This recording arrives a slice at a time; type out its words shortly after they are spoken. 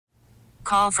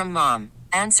Call from mom.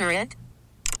 Answer it.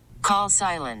 Call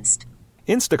silenced.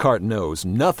 Instacart knows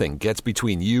nothing gets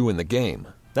between you and the game.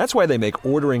 That's why they make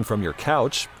ordering from your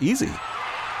couch easy.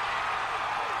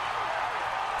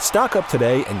 Stock up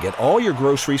today and get all your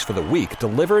groceries for the week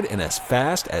delivered in as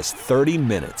fast as 30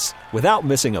 minutes without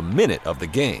missing a minute of the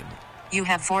game. You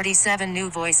have 47 new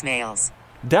voicemails.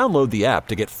 Download the app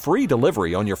to get free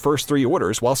delivery on your first 3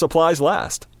 orders while supplies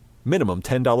last. Minimum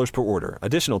 $10 per order.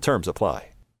 Additional terms apply.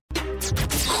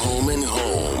 Home and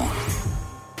Home.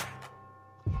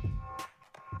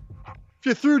 If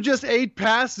you threw just 8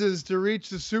 passes to reach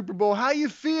the Super Bowl, how you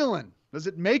feeling? Does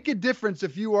it make a difference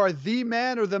if you are the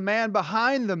man or the man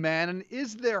behind the man? And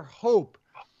is there hope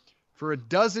for a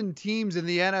dozen teams in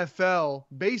the NFL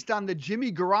based on the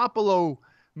Jimmy Garoppolo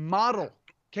model?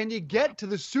 Can you get to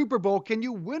the Super Bowl? Can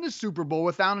you win a Super Bowl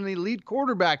without an elite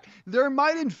quarterback? There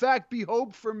might, in fact, be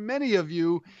hope for many of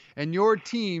you and your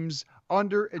teams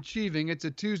underachieving. It's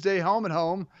a Tuesday Home and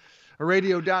Home, a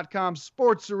Radio.com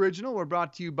sports original. We're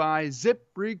brought to you by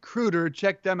ZipRecruiter.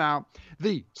 Check them out.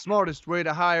 The smartest way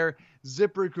to hire.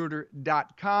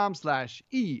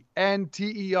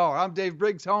 ZipRecruiter.com/ENTER. I'm Dave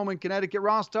Briggs, home in Connecticut.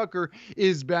 Ross Tucker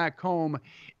is back home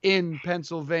in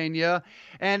Pennsylvania.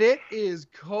 And it is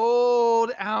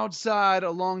cold outside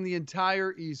along the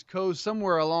entire East Coast,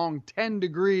 somewhere along 10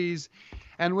 degrees.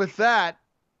 And with that,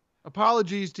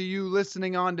 apologies to you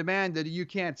listening on demand that you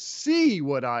can't see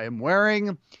what I am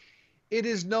wearing. It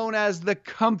is known as the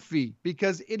Comfy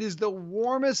because it is the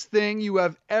warmest thing you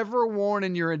have ever worn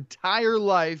in your entire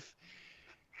life.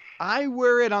 I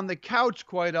wear it on the couch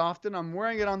quite often. I'm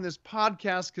wearing it on this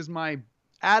podcast because my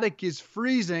attic is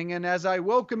freezing. And as I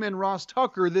welcome in Ross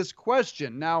Tucker, this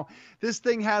question. Now, this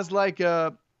thing has like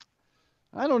a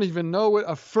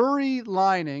furry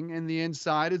lining in the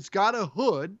inside. It's got a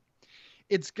hood.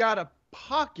 It's got a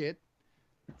pocket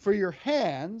for your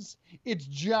hands. It's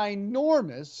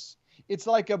ginormous. It's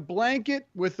like a blanket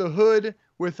with a hood,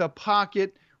 with a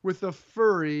pocket, with a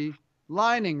furry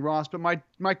lining, Ross. But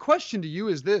my question to you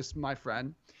is this, my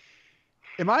friend.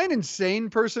 Am I an insane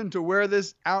person to wear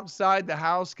this outside the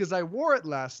house? Because I wore it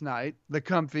last night, the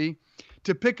Comfy,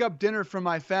 to pick up dinner from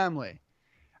my family.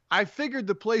 I figured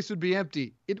the place would be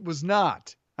empty. It was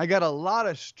not. I got a lot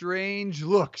of strange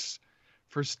looks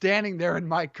for standing there in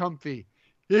my Comfy.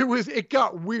 It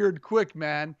got weird quick,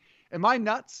 man. Am I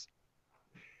nuts?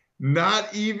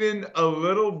 Not even a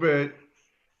little bit.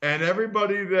 And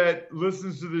everybody that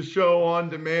listens to the show on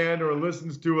demand or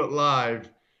listens to it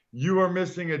live, you are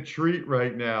missing a treat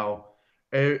right now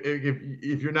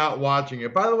if you're not watching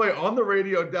it. By the way, on the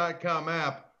radio.com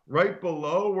app, right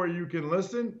below where you can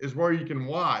listen is where you can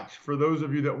watch, for those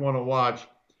of you that want to watch.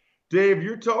 Dave,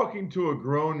 you're talking to a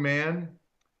grown man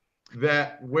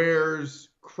that wears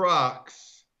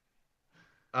Crocs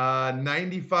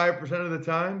 95% of the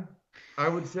time, I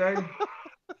would say.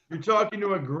 You're talking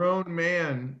to a grown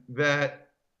man that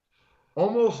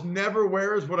almost never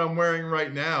wears what I'm wearing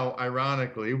right now,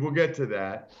 ironically. We'll get to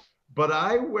that. But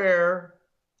I wear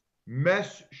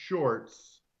mesh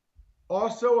shorts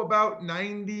also about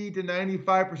 90 to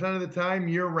 95% of the time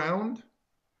year round.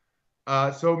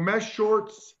 So mesh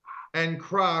shorts and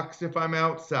Crocs if I'm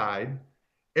outside.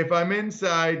 If I'm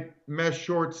inside, mesh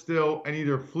shorts still, and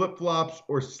either flip-flops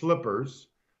or slippers.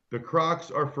 The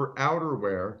Crocs are for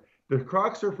outerwear. The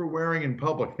Crocs are for wearing in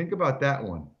public. Think about that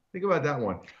one.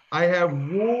 I have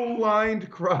wool-lined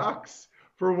Crocs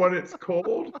for when it's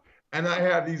cold, and I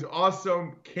have these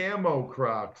awesome camo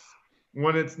Crocs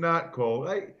when it's not cold.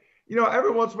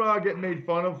 Every once in a while I get made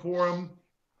fun of for them.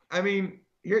 I mean,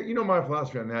 my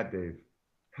philosophy on that, Dave.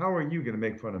 How are you going to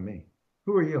make fun of me?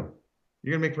 Who are you?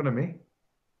 You're going to make fun of me?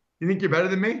 You think you're better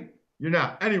than me? You're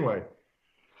not. Anyway,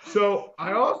 so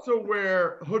I also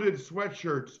wear hooded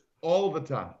sweatshirts all the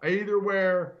time. I either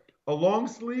wear a long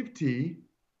sleeve tee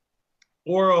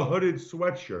or a hooded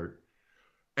sweatshirt.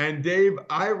 And Dave,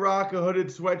 I rock a hooded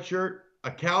sweatshirt,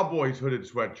 a Cowboys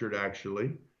hooded sweatshirt,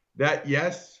 actually. That,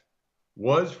 yes,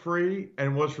 was free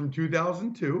and was from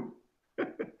 2002.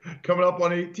 Coming up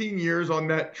on 18 years on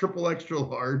that triple extra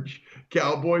large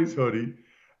Cowboys hoodie.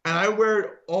 And I wear it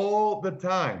all the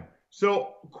time.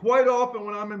 So quite often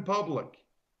when I'm in public,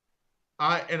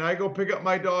 I go pick up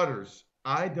my daughters,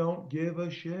 I don't give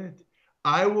a shit.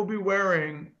 I will be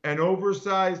wearing an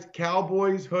oversized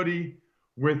Cowboys hoodie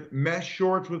with mesh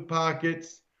shorts with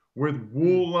pockets with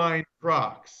wool-lined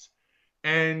Crocs.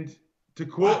 And to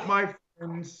quote my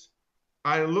friends,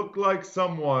 I look like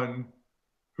someone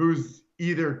who's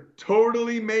either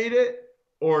totally made it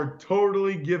or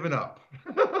totally given up.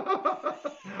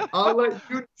 I'll let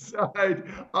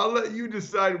you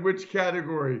decide which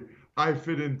category I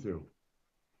fit into.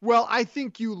 Well, I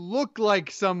think you look like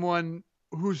someone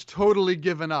who's totally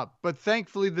given up, but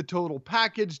thankfully the total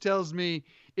package tells me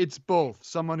it's both.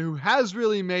 Someone who has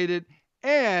really made it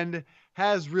and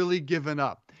has really given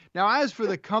up. Now, as for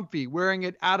the comfy, wearing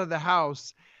it out of the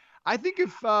house, I think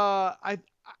if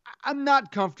I'm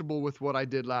not comfortable with what I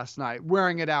did last night,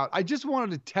 wearing it out. I just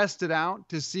wanted to test it out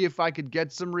to see if I could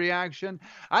get some reaction.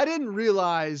 I didn't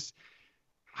realize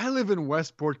I live in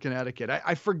Westport, Connecticut.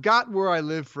 I forgot where I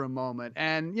live for a moment.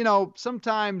 And, you know,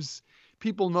 sometimes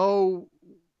people know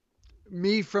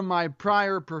me from my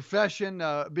prior profession,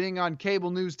 being on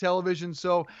cable news television.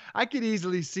 So I could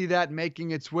easily see that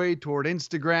making its way toward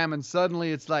Instagram. And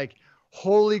suddenly it's like,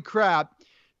 holy crap,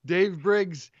 Dave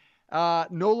Briggs, no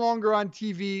longer on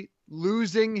TV,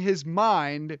 losing his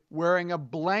mind, wearing a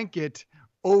blanket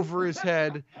over his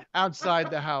head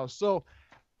outside the house. So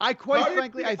I quite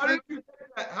frankly, I think.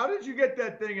 How did you get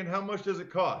that thing and how much does it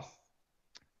cost?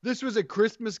 This was a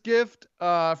Christmas gift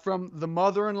from the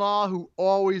mother-in-law who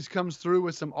always comes through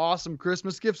with some awesome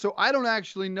Christmas gifts. So I don't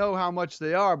actually know how much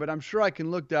they are, but I'm sure I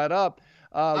can look that up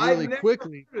really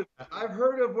quickly. I've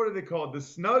heard of, what are they called? The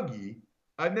Snuggie.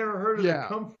 I've never heard of the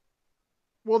Comfy.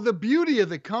 Well, the beauty of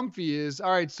the Comfy is,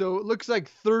 all right, so it looks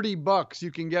like $30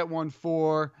 you can get one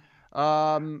for.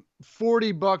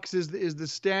 $40 is the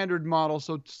standard model,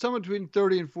 so somewhere between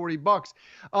 $30 and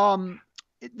 $40.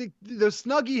 The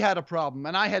Snuggie had a problem,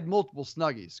 and I had multiple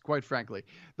Snuggies, quite frankly.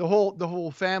 The whole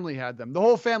family had them. The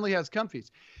whole family has Comfies.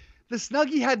 The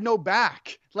Snuggie had no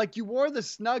back. Like, you wore the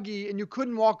Snuggie and you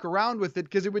couldn't walk around with it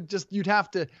because it would just, you'd have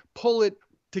to pull it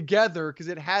together because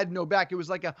it had no back. It was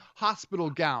like a hospital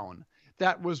gown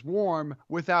that was warm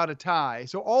without a tie.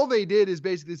 So all they did is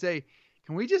basically say,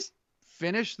 can we just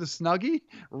finish the Snuggie,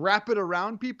 wrap it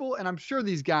around people? And I'm sure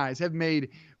these guys have made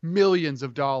millions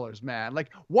of dollars, man.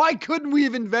 Like, why couldn't we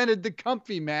have invented the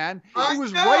Comfy, man? It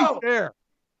was right there.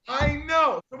 I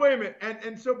know. So wait a minute.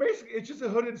 And so basically it's just a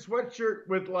hooded sweatshirt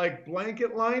with like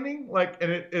blanket lining, like,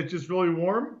 and it's just really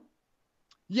warm.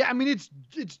 Yeah, I mean,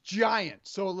 it's giant.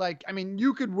 So like, I mean,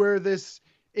 you could wear this.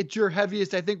 It's your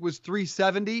heaviest, I think, was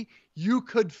 370. You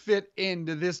could fit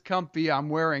into this Comfy I'm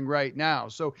wearing right now.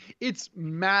 So it's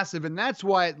massive. And that's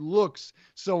why it looks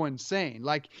so insane.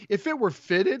 Like, if it were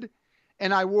fitted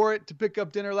and I wore it to pick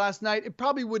up dinner last night, it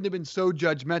probably wouldn't have been so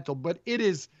judgmental, but it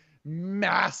is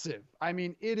massive. I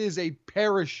mean, it is a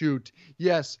parachute.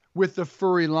 Yes, with the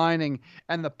furry lining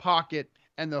and the pocket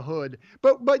and the hood.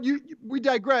 But we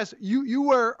digress.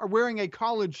 You are wearing a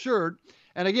collared shirt.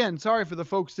 And again, sorry for the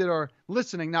folks that are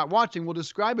listening, not watching. We'll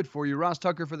describe it for you. Ross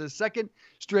Tucker for the second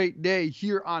straight day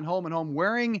here on Home and Home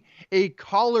wearing a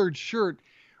collared shirt.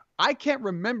 I can't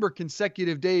remember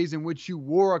consecutive days in which you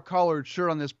wore a collared shirt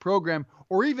on this program,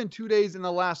 or even 2 days in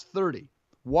the last 30.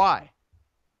 Why?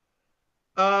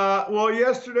 Well,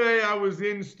 yesterday I was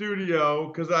in studio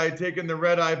because I had taken the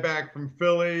red eye back from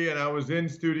Philly, and I was in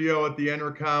studio at the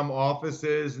Entercom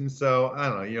offices. And so, I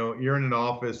don't know, you're in an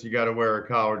office, you got to wear a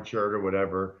collared shirt or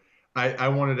whatever. I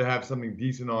wanted to have something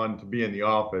decent on to be in the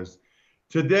office.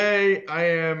 Today, I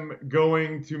am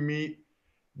going to meet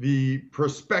the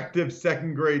prospective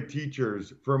second grade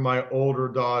teachers for my older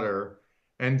daughter.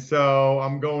 And so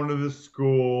I'm going to the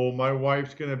school. My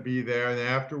wife's going to be there. And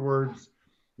afterwards,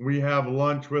 we have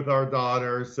lunch with our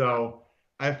daughter. So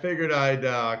I figured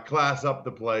I'd class up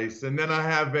the place. And then I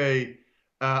have a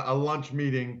lunch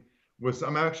meeting with,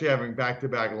 I'm actually having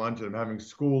back-to-back lunches. I'm having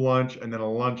school lunch and then a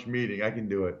lunch meeting. I can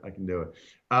do it.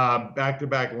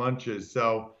 Back-to-back lunches.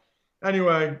 So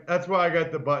anyway, that's why I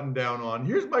got the button down on.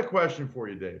 Here's my question for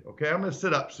you, Dave. Okay, I'm going to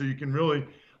sit up so you can really,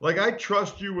 like, I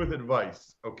trust you with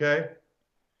advice. Okay.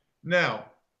 Now,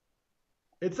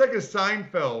 it's like a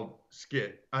Seinfeld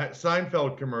skit,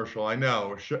 Seinfeld commercial, I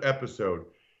know, episode.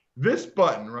 This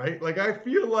button, right? Like, I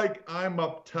feel like I'm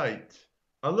uptight,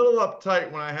 a little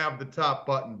uptight when I have the top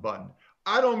button.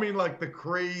 I don't mean like the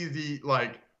crazy,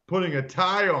 like putting a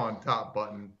tie on top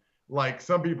button, like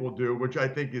some people do, which I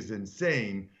think is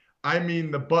insane. I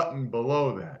mean the button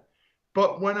below that.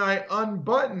 But when I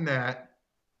unbutton that,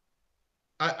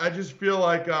 I just feel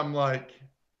like I'm like,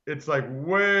 it's like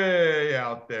way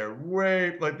out there,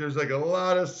 way, like there's like a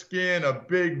lot of skin, a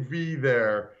big V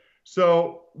there.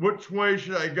 So which way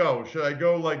should I go? Should I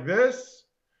go like this,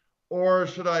 or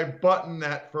should I button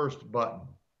that first button?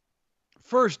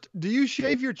 First, do you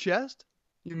shave your chest?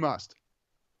 You must.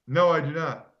 No, I do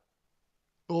not.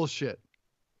 Bullshit.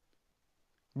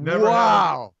 Never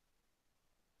wow.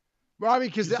 Robbie,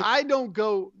 because I don't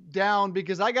go down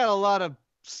because I got a lot of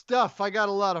stuff. I got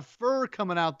a lot of fur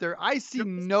coming out there. I see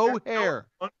no hair.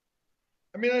 I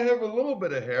mean, I have a little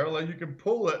bit of hair. Like, you can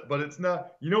pull it, but it's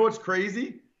not. You know what's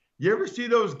crazy? You ever see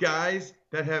those guys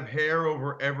that have hair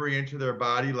over every inch of their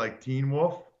body like Teen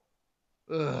Wolf?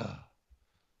 Ugh.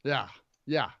 Yeah.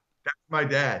 Yeah. That's my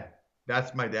dad.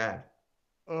 That's my dad.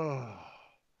 Ugh.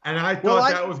 And I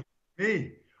thought that was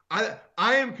me. I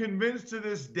am convinced to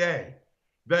this day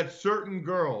that certain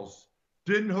girls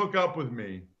didn't hook up with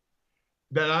me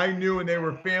that I knew, and they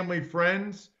were family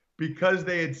friends because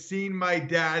they had seen my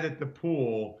dad at the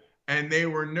pool and they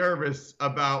were nervous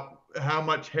about how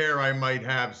much hair I might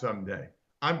have someday.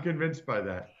 I'm convinced by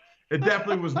that. It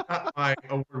definitely was not my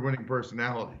award-winning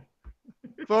personality.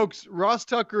 Folks, Ross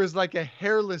Tucker is like a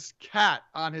hairless cat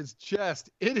on his chest.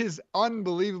 It is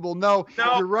unbelievable. No,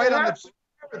 you're right on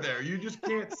the there. You just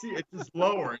can't see it. It's just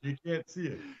lower and you can't see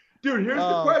it. Dude, here's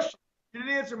the question. You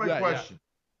didn't answer my question.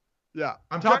 Yeah.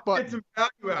 I'm trying to get some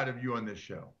value out of you on this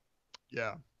show.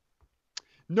 Yeah.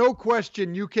 No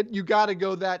question. You got to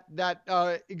go that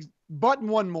button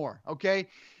one more. Okay.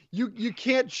 You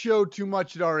can't show too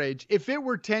much at our age. If it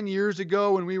were 10 years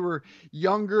ago when we were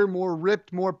younger, more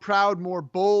ripped, more proud, more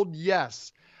bold,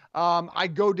 yes. I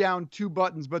go down 2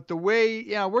 buttons, but the way,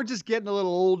 we're just getting a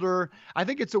little older. I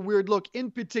think it's a weird look,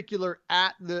 in particular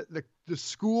at the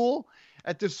school.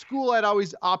 At the school, I'd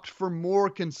always opt for more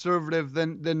conservative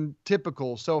than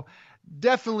typical. So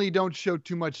definitely don't show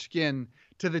too much skin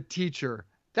to the teacher.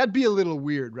 That'd be a little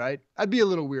weird, right? That'd be a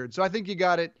little weird. So I think you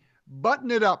got it.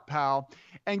 Button it up, pal,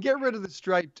 and get rid of the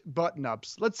striped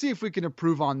button-ups. Let's see if we can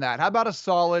improve on that. How about a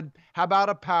solid? How about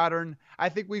a pattern? I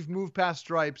think we've moved past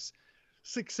stripes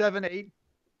 6, 7, 8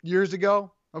 years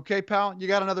ago. Okay, pal? You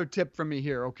got another tip from me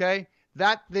here, okay?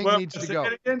 That thing needs to go.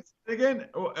 Again?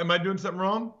 Am I doing something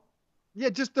wrong? Yeah,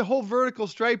 just the whole vertical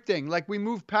stripe thing. Like, we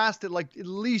moved past it like at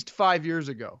least 5 years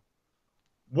ago.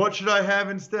 What should I have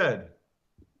instead?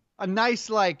 A nice,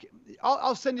 like,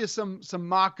 I'll send you some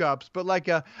mock-ups, but like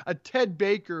a Ted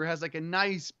Baker has like a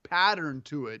nice pattern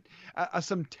to it,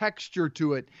 some texture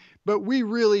to it. But we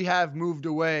really have moved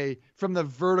away from the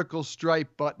vertical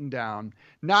stripe button down.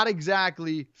 Not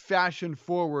exactly fashion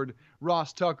forward,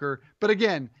 Ross Tucker. But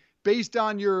again, based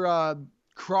on your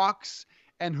Crocs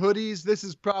and hoodies, this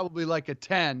is probably like a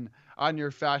 10 on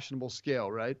your fashionable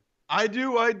scale, right? I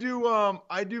do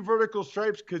vertical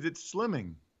stripes because it's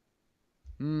slimming.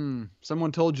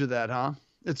 Someone told you that, huh?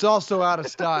 It's also out of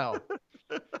style.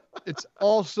 It's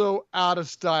also out of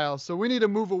style. So we need to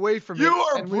move away from it. You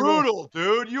are brutal,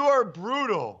 dude. You are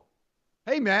brutal.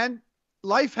 Hey, man,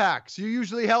 life hacks. You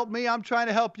usually help me. I'm trying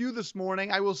to help you this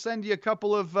morning. I will send you a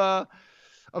couple of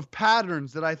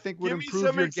patterns that I think would improve your game.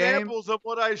 Give me some examples of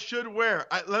what I should wear.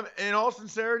 In all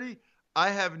sincerity, I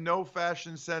have no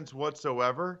fashion sense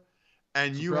whatsoever.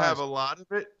 And you have a lot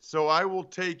of it, so I will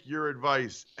take your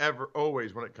advice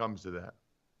always when it comes to that.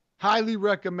 Highly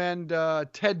recommend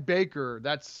Ted Baker.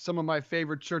 That's some of my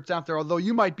favorite shirts out there, although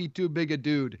you might be too big a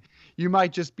dude. You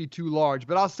might just be too large.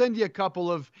 But I'll send you a couple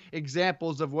of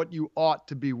examples of what you ought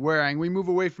to be wearing. We move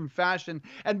away from fashion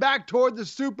and back toward the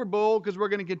Super Bowl because we're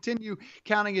going to continue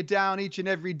counting it down each and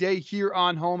every day here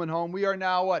on Home and Home. We are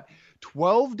now,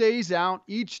 12 days out.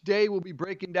 Each day we'll be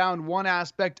breaking down one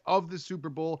aspect of the Super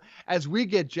Bowl as we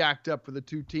get jacked up for the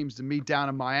 2 teams to meet down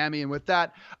in Miami. And with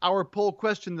that, our poll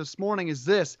question this morning is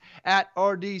this: at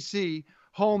RDC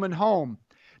Home and Home,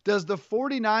 does the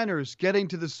 49ers getting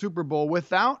to the Super Bowl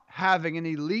without having an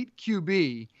elite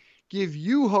QB give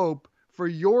you hope for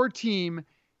your team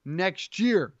next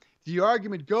year? The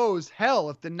argument goes,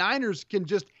 hell, if the Niners can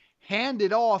just hand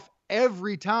it off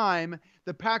every time,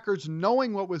 the Packers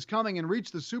knowing what was coming and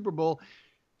reach the Super Bowl,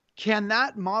 can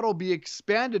that model be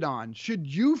expanded on? Should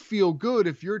you feel good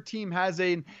if your team has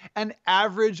an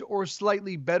average or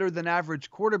slightly better than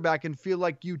average quarterback and feel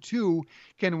like you too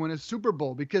can win a Super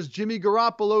Bowl? Because Jimmy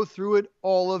Garoppolo threw it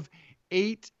all of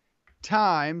 8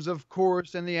 times, of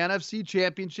course, in the NFC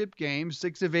Championship game,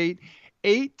 6 of 8,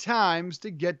 8 times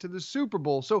to get to the Super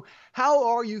Bowl. So how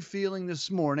are you feeling this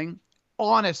morning,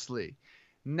 honestly?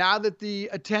 Now that the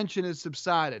attention has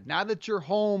subsided, now that you're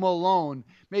home alone,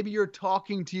 maybe you're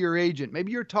talking to your agent,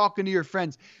 maybe you're talking to your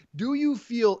friends, do you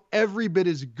feel every bit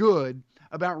as good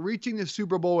about reaching the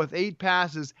Super Bowl with 8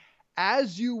 passes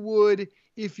as you would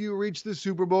if you reached the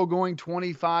Super Bowl going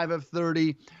 25 of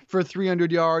 30 for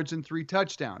 300 yards and 3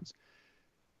 touchdowns?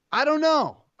 I don't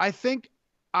know. I think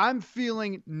I'm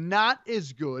feeling not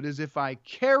as good as if I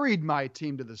carried my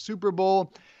team to the Super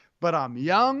Bowl, but I'm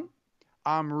young,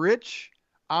 I'm rich,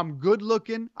 I'm good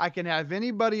looking. I can have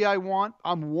anybody I want.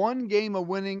 I'm one game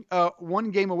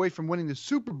away from winning the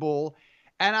Super Bowl.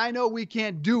 And I know we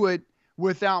can't do it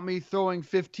without me throwing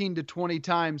 15 to 20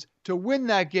 times to win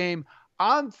that game.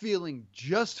 I'm feeling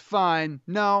just fine.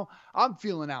 No, I'm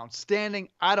feeling outstanding.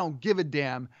 I don't give a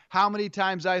damn how many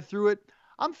times I threw it.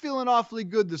 I'm feeling awfully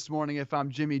good this morning if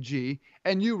I'm Jimmy G.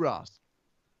 And you, Ross?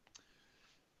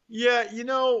 Yeah,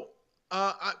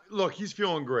 look, he's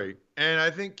feeling great. And I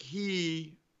think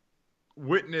he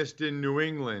witnessed in New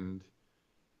England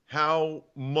how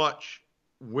much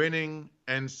winning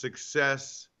and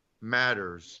success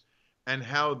matters and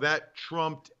how that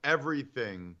trumped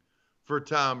everything for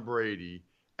Tom Brady.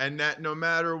 And that no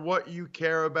matter what you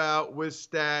care about with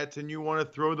stats and you want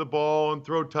to throw the ball and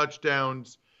throw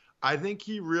touchdowns, I think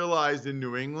he realized in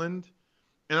New England,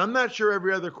 and I'm not sure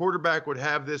every other quarterback would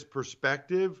have this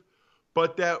perspective,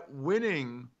 but that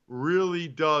winning really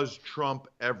does trump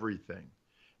everything.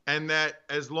 And that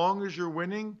as long as you're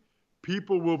winning,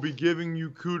 people will be giving you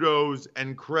kudos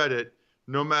and credit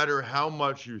no matter how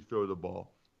much you throw the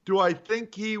ball. Do I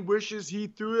think he wishes he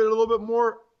threw it a little bit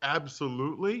more?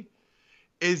 Absolutely.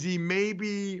 Is he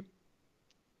maybe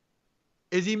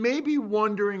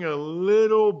wondering a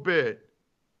little bit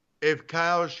if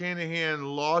Kyle Shanahan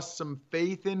lost some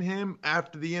faith in him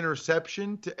after the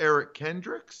interception to Eric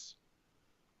Kendricks?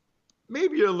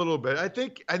 Maybe a little bit. I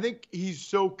think he's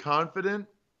so confident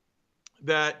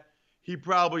that he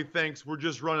probably thinks we're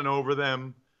just running over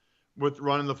them with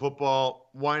running the football.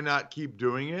 Why not keep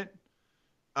doing it?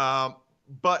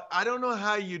 But I don't know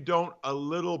how you don't a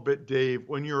little bit, Dave,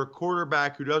 when you're a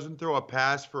quarterback who doesn't throw a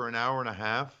pass for an hour and a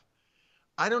half.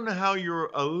 I don't know how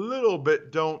you're a little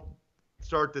bit don't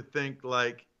start to think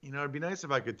like, it'd be nice if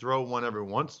I could throw one every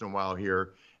once in a while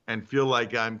here and feel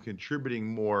like I'm contributing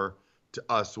more to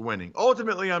us winning.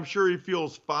 Ultimately, I'm sure he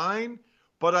feels fine,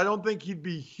 but I don't think he'd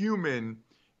be human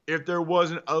if there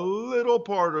wasn't a little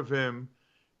part of him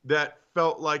that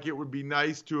felt like it would be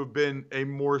nice to have been a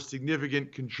more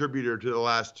significant contributor to the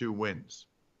last two wins.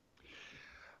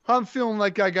 I'm feeling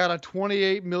like I got a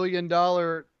 $28 million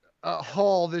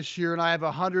haul this year, and I have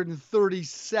a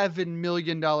 $137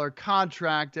 million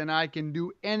contract, and I can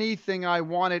do anything I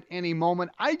want at any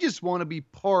moment. I just want to be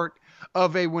part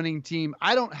of a winning team.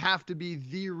 I don't have to be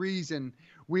the reason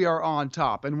we are on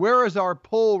top. And where is our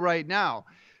poll right now?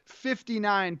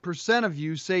 59% of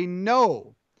you say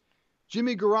no.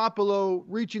 Jimmy Garoppolo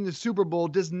reaching the Super Bowl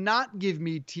does not give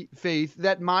me faith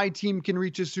that my team can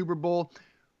reach a Super Bowl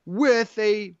with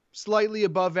a slightly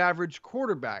above average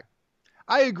quarterback.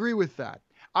 I agree with that.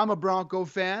 I'm a Bronco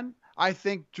fan. I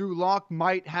think Drew Lock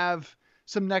might have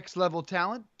some next level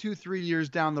talent 2-3 years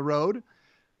down the road.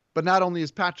 But not only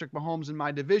is Patrick Mahomes in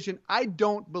my division, I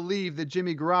don't believe that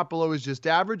Jimmy Garoppolo is just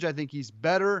average. I think he's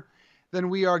better than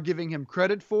we are giving him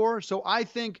credit for. So I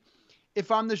think if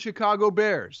I'm the Chicago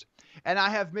Bears and I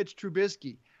have Mitch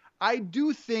Trubisky, I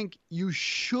do think you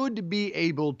should be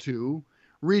able to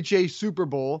reach a Super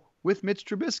Bowl with Mitch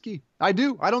Trubisky. I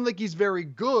do. I don't think he's very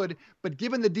good, but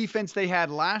given the defense they had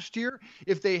last year,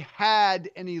 if they had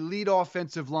an elite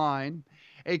offensive line,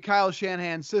 a Kyle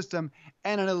Shanahan system,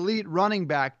 and an elite running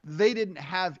back, they didn't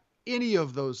have any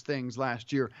of those things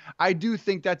last year. I do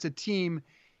think that's a team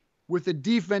with a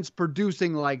defense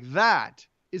producing like that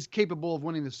is capable of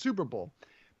winning the Super Bowl.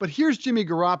 But here's Jimmy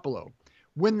Garoppolo.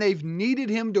 When they've needed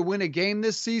him to win a game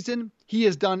this season, he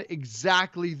has done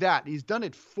exactly that. He's done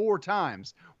it 4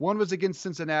 times. 1 was against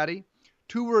Cincinnati,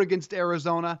 2 were against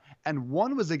Arizona, and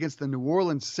 1 was against the New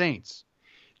Orleans Saints.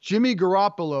 Jimmy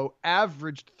Garoppolo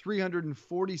averaged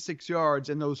 346 yards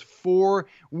in those 4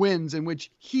 wins in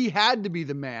which he had to be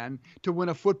the man to win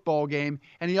a football game,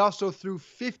 and he also threw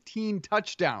 15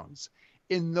 touchdowns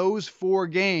in those 4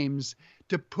 games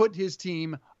to put his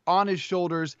team on his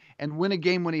shoulders and win a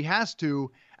game when he has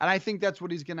to. And I think that's what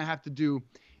he's going to have to do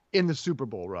in the Super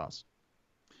Bowl, Ross.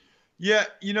 Yeah,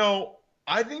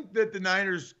 I think that the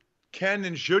Niners can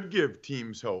and should give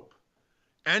teams hope.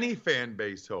 Any fan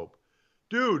base hope.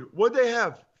 Dude, would they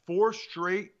have 4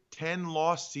 straight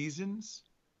 10-loss seasons?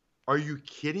 Are you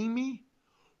kidding me?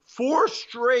 4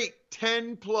 straight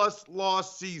 10-plus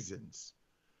loss seasons.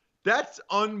 That's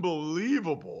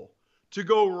unbelievable. To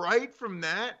go right from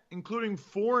that, including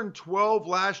 4-12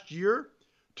 last year,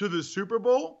 to the Super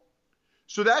Bowl.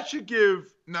 So that should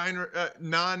give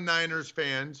non-Niners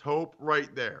fans hope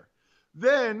right there.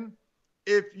 Then,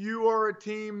 if you are a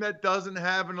team that doesn't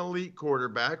have an elite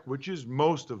quarterback, which is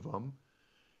most of them,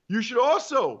 you should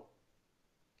also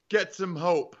get some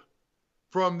hope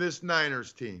from this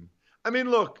Niners team. I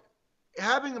mean, look,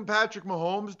 having Patrick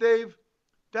Mahomes, Dave,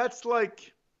 that's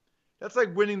like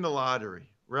winning the lottery,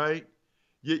 right?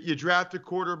 You draft a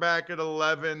quarterback at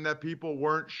 11 that people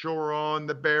weren't sure on.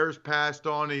 The Bears passed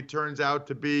on. He turns out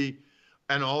to be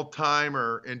an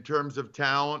all-timer in terms of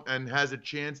talent and has a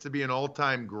chance to be an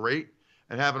all-time great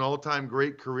and have an all-time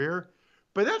great career.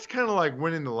 But that's kind of like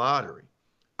winning the lottery.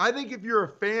 I think if you're a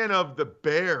fan of the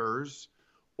Bears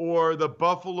or the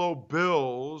Buffalo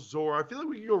Bills, or I feel like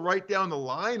we can go right down the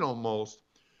line almost.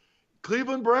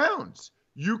 Cleveland Browns.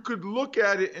 You could look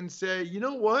at it and say, you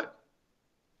know what?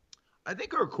 I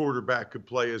think our quarterback could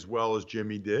play as well as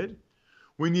Jimmy did.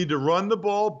 We need to run the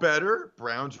ball better.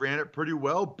 Browns ran it pretty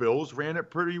well. Bills ran it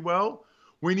pretty well.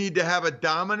 We need to have a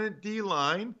dominant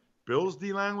D-line. Bills'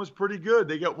 D-line was pretty good.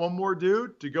 They got one more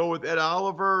dude to go with Ed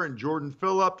Oliver and Jordan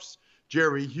Phillips,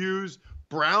 Jerry Hughes.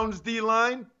 Browns'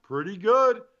 D-line, pretty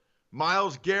good.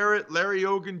 Myles Garrett, Larry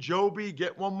Ogunjobi,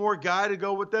 get one more guy to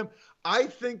go with them. I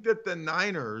think that the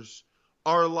Niners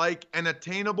are like an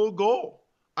attainable goal.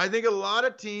 I think a lot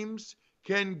of teams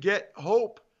can get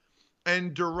hope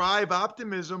and derive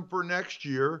optimism for next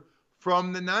year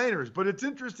from the Niners. But it's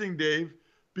interesting, Dave,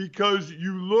 because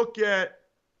you look at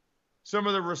some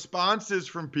of the responses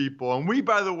from people. And we,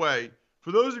 by the way,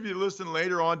 for those of you who listen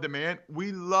later on demand,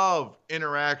 we love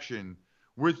interaction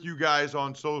with you guys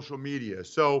on social media.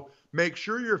 So make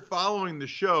sure you're following the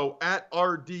show at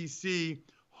RDC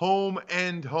Home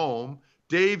and Home.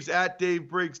 Dave's at Dave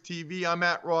Briggs TV. I'm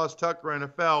at Ross Tucker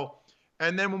NFL.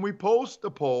 And then when we post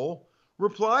the poll,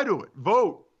 reply to it.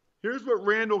 Vote. Here's what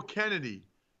Randall Kennedy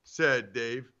said,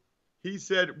 Dave. He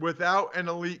said, without an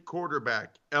elite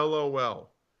quarterback, LOL.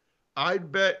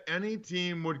 I'd bet any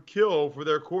team would kill for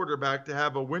their quarterback to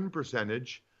have a win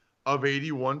percentage of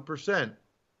 81%.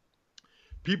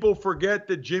 People forget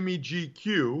that Jimmy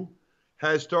GQ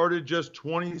has started just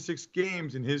 26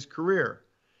 games in his career.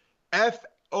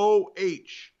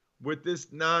 FOH with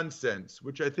this nonsense,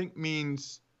 which I think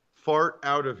means fart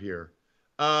out of here.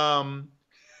 Here's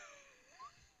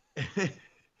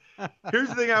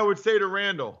the thing I would say to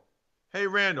Randall. Hey,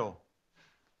 Randall,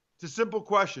 it's a simple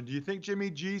question. Do you think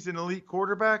Jimmy G's an elite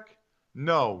quarterback?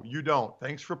 No, you don't.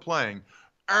 Thanks for playing.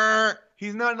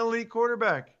 He's not an elite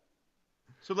quarterback.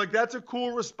 So, that's a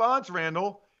cool response,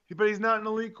 Randall, but he's not an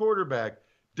elite quarterback.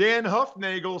 Dan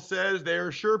Huffnagel says they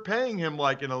are sure paying him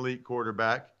like an elite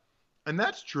quarterback, and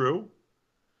that's true.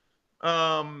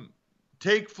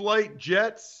 Take Flight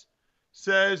Jets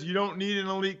says you don't need an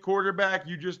elite quarterback,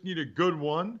 you just need a good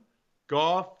one.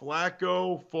 Goff,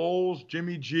 Flacco, Foles,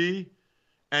 Jimmy G,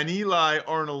 and Eli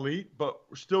aren't elite, but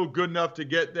still good enough to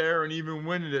get there and even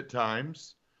win it at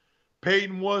times.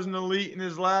 Peyton wasn't elite in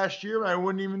his last year. I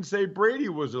wouldn't even say Brady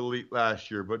was elite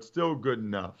last year, but still good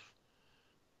enough.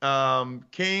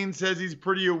 Kane says he's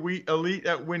pretty elite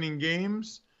at winning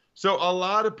games. So a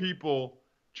lot of people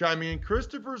chiming in.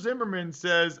 Christopher Zimmerman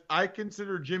says, I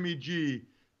consider Jimmy G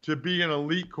to be an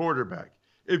elite quarterback.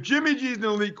 If Jimmy G is an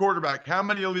elite quarterback, how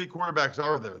many elite quarterbacks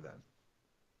are there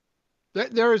then?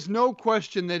 There is no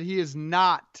question that he is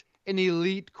not an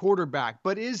elite quarterback,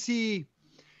 but is he?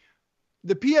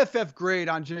 The PFF grade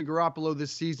on Jimmy Garoppolo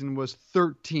this season was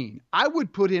 13. I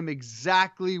would put him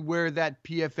exactly where that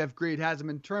PFF grade has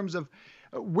him in terms of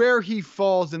where he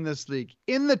falls in this league.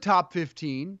 In the top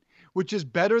 15, which is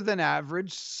better than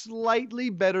average, slightly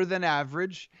better than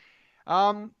average.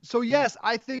 So yes,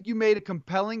 I think you made a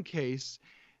compelling case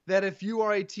that if you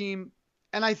are a team,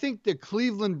 and I think the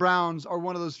Cleveland Browns are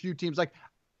one of those few teams, like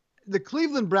the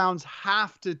Cleveland Browns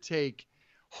have to take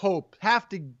hope, have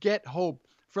to get hope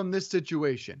from this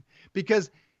situation, because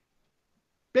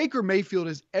Baker Mayfield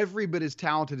is every bit as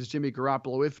talented as Jimmy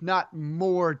Garoppolo, if not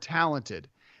more talented.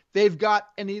 They've got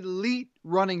an elite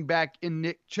running back in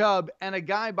Nick Chubb and a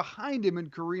guy behind him in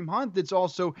Kareem Hunt that's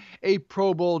also a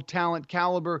Pro Bowl talent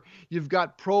caliber. You've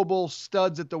got Pro Bowl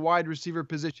studs at the wide receiver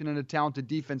position and a talented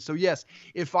defense. So yes,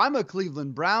 if I'm a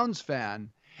Cleveland Browns fan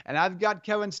and I've got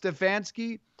Kevin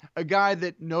Stefanski, a guy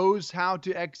that knows how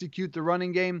to execute the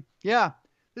running game, yeah,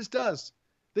 this does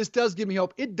give me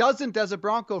hope. It doesn't as a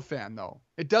Bronco fan, though.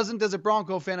 It doesn't as a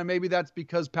Bronco fan, and maybe that's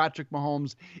because Patrick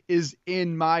Mahomes is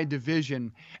in my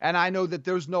division, and I know that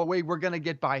there's no way we're going to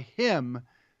get by him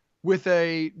with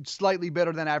a slightly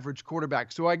better than average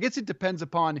quarterback. So I guess it depends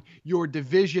upon your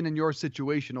division and your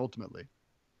situation ultimately.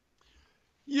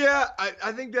 Yeah,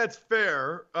 I think that's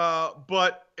fair,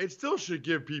 but it still should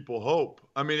give people hope.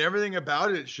 I mean, everything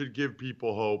about it should give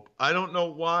people hope. I don't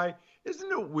know why.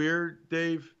 Isn't it weird,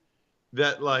 Dave,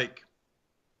 that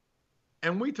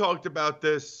and we talked about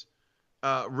this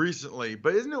recently,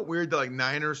 but isn't it weird that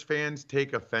Niners fans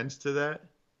take offense to that?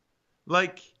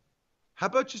 How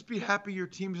about just be happy your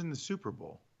team's in the Super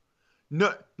Bowl?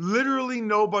 No, literally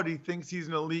nobody thinks he's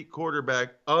an elite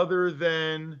quarterback other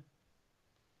than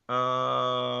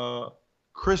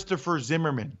Christopher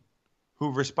Zimmerman,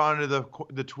 who responded to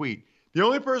the tweet. The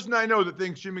only person I know that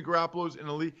thinks Jimmy Garoppolo's an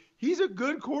elite, he's a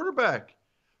good quarterback.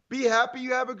 Be happy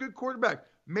you have a good quarterback.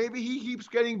 Maybe he keeps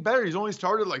getting better. He's only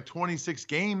started 26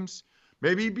 games.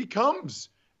 Maybe he becomes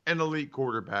an elite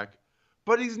quarterback.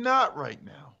 but he's not right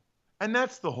now. And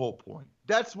that's the whole point.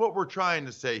 That's what we're trying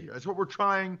to say here. That's what we're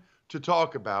trying to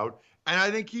talk about. And I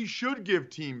think he should give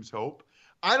teams hope.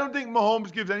 I don't think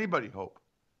Mahomes gives anybody hope.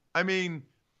 I mean,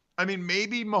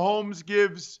 maybe Mahomes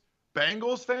gives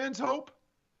Bengals fans hope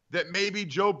that maybe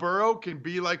Joe Burrow can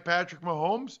be like Patrick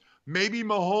Mahomes. Maybe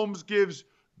Mahomes gives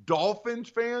Dolphins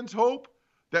fans hope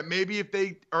that maybe if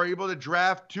they are able to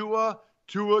draft Tua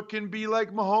can be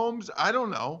like Mahomes. I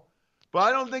don't know. But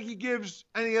I don't think he gives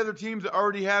any other teams that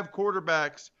already have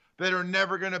quarterbacks that are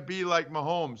never going to be like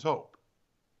Mahomes hope.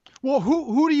 Well,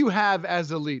 who do you have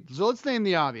as elite? So let's name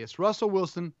the obvious. Russell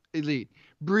Wilson, elite.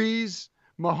 Breeze,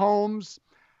 Mahomes.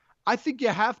 I think you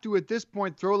have to, at this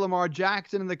point, throw Lamar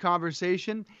Jackson in the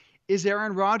conversation. Is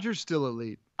Aaron Rodgers still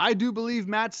elite? I do believe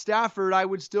Matt Stafford I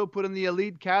would still put in the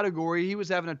elite category. He was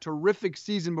having a terrific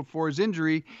season before his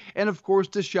injury. And, of course,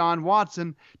 Deshaun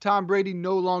Watson. Tom Brady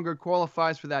no longer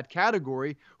qualifies for that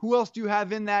category. Who else do you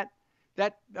have in that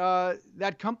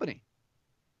company?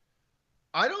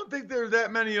 I don't think there are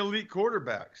that many elite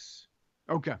quarterbacks.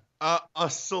 Okay. A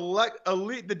select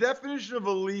elite, the definition of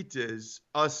elite is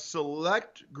a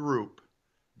select group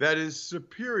that is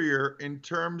superior in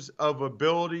terms of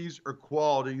abilities or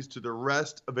qualities to the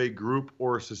rest of a group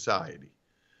or society.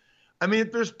 I mean,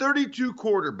 if there's 32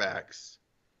 quarterbacks,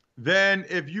 then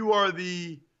if you are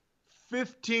the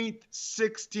 15th,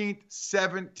 16th,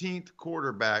 17th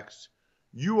quarterbacks,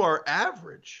 you are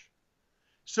average.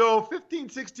 So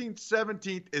 15th, 16th,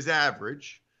 17th is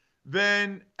average.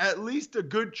 Then at least a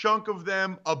good chunk of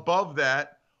them above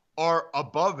that are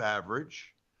above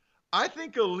average. I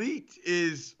think elite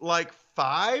is like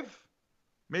 5,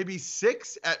 maybe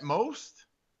 6 at most,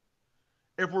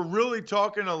 if we're really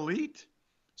talking elite.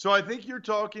 So I think you're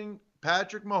talking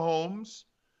Patrick Mahomes,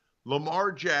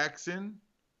 Lamar Jackson.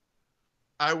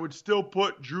 I would still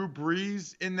put Drew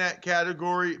Brees in that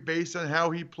category based on how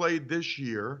he played this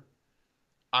year.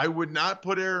 I would not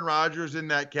put Aaron Rodgers in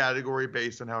that category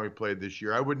based on how he played this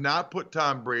year. I would not put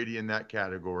Tom Brady in that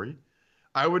category.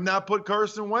 I would not put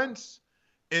Carson Wentz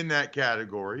in that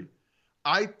category.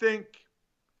 I think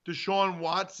Deshaun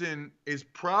Watson is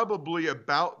probably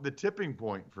about the tipping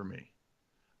point for me.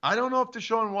 I don't know if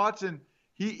Deshaun Watson,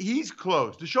 he's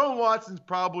close. Deshaun Watson's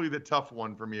probably the tough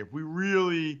one for me. If we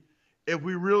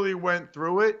really went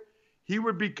through it, he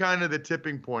would be kind of the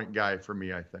tipping point guy for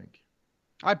me, I think.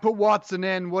 I put Watson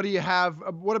in. What do you have?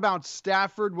 What about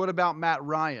Stafford? What about Matt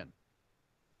Ryan?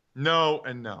 No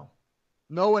and no.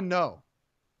 No and no.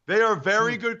 They are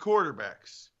very good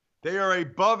quarterbacks. They are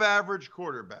above average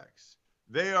quarterbacks.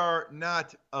 They are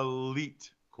not elite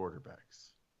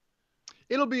quarterbacks.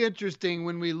 It'll be interesting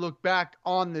when we look back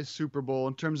on this Super Bowl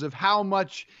in terms of how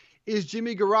much is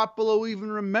Jimmy Garoppolo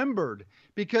even remembered,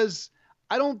 because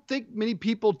I don't think many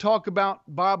people talk about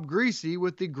Bob Greasy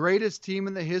with the greatest team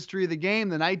in the history of the game,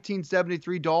 the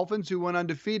 1973 Dolphins, who went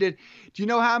undefeated. Do you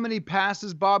know how many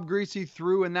passes Bob Greasy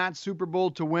threw in that Super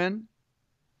Bowl to win?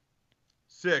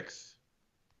 6.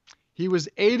 He was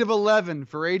 8 of 11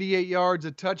 for 88 yards,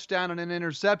 a touchdown, and an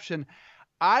interception.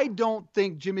 I don't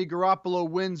think Jimmy Garoppolo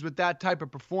wins with that type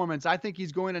of performance. I think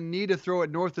he's going to need to throw it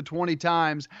north of 20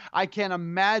 times. I can't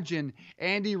imagine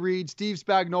Andy Reid, Steve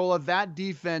Spagnuolo, that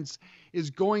defense is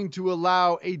going to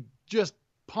allow a just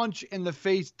punch in the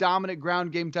face, dominant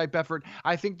ground game type effort.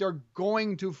 I think they're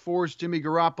going to force Jimmy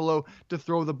Garoppolo to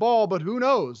throw the ball, but who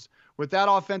knows? With that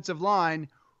offensive line,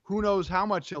 who knows how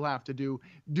much he'll have to do.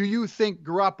 Do you think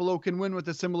Garoppolo can win with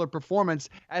a similar performance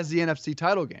as the NFC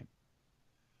title game?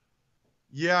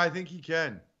 Yeah, I think he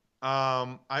can.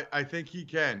 I think he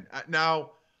can.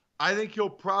 Now, I think he'll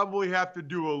probably have to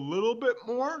do a little bit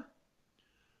more,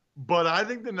 but I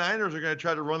think the Niners are going to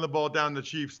try to run the ball down the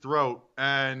Chiefs' throat,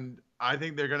 and I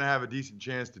think they're going to have a decent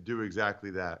chance to do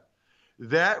exactly that.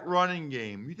 That running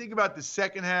game, you think about the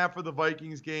second half of the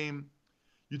Vikings game,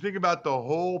 you think about the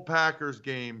whole Packers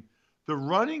game, the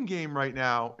running game right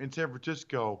now in San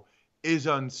Francisco is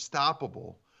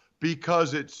unstoppable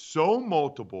because it's so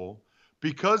multiple,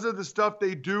 because of the stuff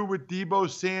they do with Deebo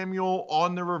Samuel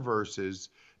on the reverses,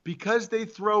 because they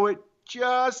throw it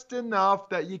just enough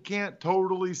that you can't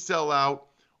totally sell out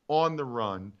on the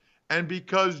run, and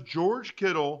because George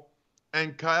Kittle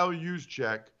and Kyle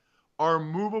Juszczyk are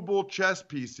movable chess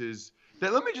pieces.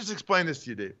 That, let me just explain this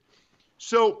to you, Dave.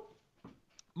 So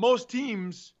most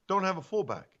teams don't have a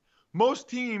fullback. Most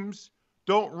teams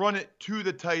don't run it to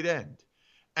the tight end.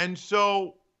 And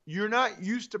so you're not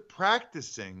used to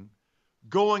practicing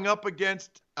going up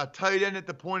against a tight end at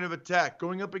the point of attack,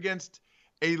 going up against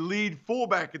a lead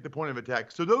fullback at the point of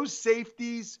attack. So those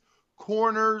safeties,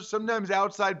 corners, sometimes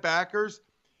outside backers,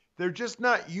 they're just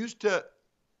not used to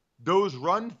those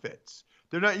run fits.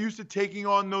 They're not used to taking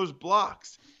on those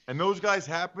blocks. And those guys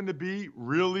happen to be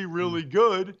really, really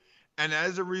good. And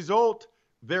as a result,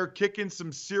 they're kicking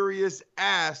some serious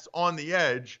ass on the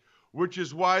edge, which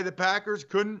is why the Packers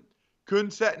couldn't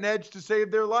set an edge to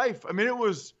save their life. I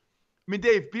mean,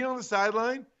 Dave, being on the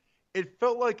sideline, it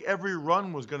felt like every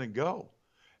run was going to go.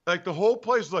 Like the whole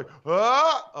place was like,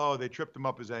 oh, they tripped him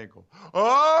up his ankle.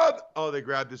 Oh, they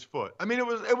grabbed his foot. I mean,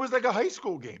 it was like a high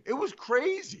school game. It was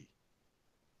crazy.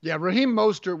 Yeah, Raheem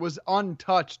Mostert was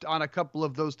untouched on a couple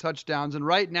of those touchdowns. And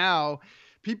right now,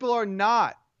 people are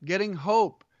not getting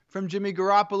hope from Jimmy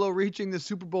Garoppolo reaching the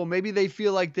Super Bowl. Maybe they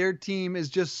feel like their team is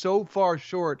just so far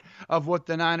short of what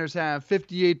the Niners have.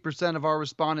 58% of our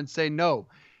respondents say no,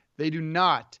 they do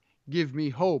not give me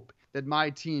hope that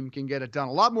my team can get it done.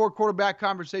 A lot more quarterback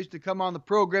conversation to come on the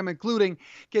program, including,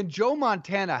 can Joe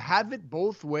Montana have it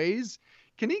both ways?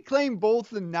 Can he claim both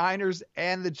the Niners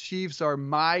and the Chiefs are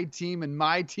my team and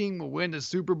my team will win the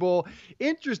Super Bowl?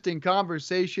 Interesting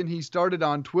conversation he started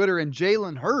on Twitter. And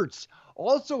Jalen Hurts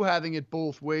also having it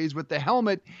both ways with the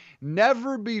helmet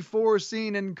never before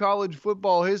seen in college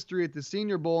football history at the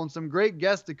Senior Bowl, and some great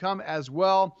guests to come as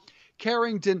well.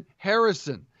 Carrington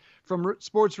Harrison from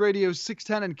Sports Radio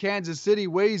 610 in Kansas City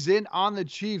weighs in on the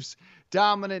Chiefs'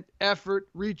 dominant effort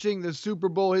reaching the Super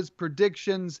Bowl, his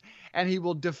predictions, and he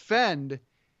will defend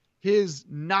his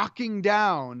knocking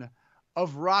down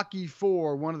of Rocky IV,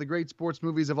 one of the great sports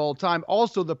movies of all time.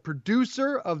 Also, the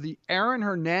producer of the Aaron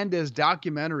Hernandez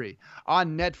documentary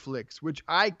on Netflix, which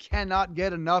I cannot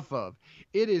get enough of.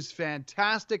 It is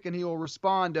fantastic, and he will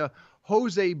respond to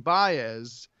Jose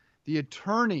Baez, the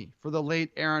attorney for the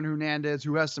late Aaron Hernandez,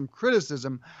 who has some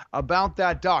criticism about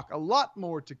that doc. A lot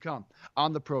more to come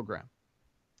on the program.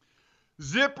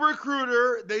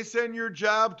 ZipRecruiter, they send your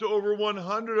job to over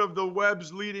 100 of the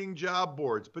web's leading job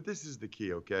boards. But this is the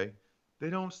key, okay?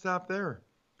 They don't stop there.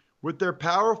 With their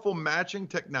powerful matching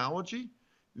technology,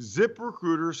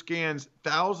 ZipRecruiter scans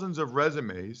thousands of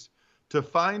resumes to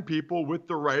find people with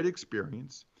the right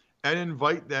experience and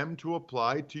invite them to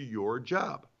apply to your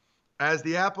job. As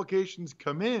the applications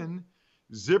come in,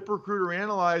 ZipRecruiter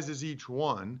analyzes each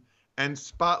one and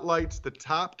spotlights the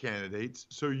top candidates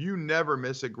so you never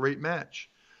miss a great match.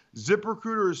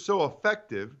 ZipRecruiter is so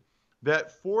effective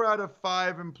that 4 out of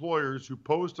 5 employers who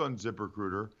post on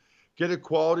ZipRecruiter get a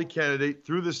quality candidate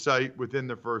through the site within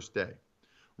the first day.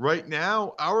 Right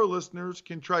now, our listeners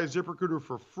can try ZipRecruiter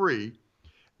for free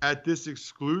at this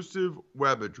exclusive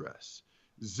web address,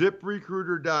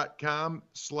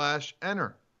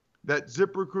 ZipRecruiter.com/enter. That's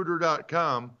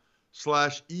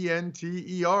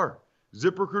ZipRecruiter.com/ENTER.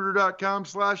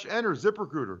 ZipRecruiter.com/enter.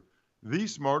 ZipRecruiter, the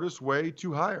smartest way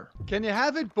to hire. Can you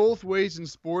have it both ways in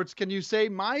sports? Can you say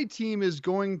my team is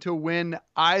going to win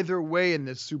either way in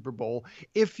this Super Bowl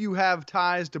if you have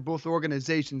ties to both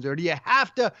organizations? Or do you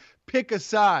have to pick a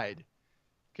side?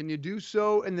 Can you do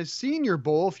so in the Senior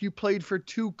Bowl if you played for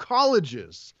 2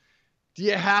 colleges? Do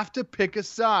you have to pick a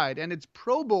side? And it's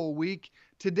Pro Bowl week.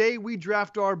 Today we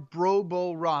draft our Pro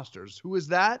Bowl rosters. Who is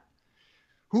that?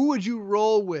 Who would you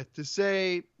roll with to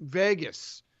say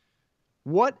Vegas?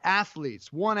 What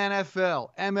athletes, one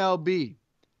NFL, MLB,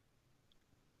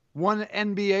 one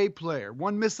NBA player,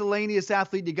 one miscellaneous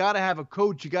athlete, you got to have a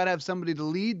coach. You got to have somebody to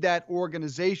lead that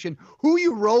organization. Who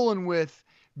you rolling with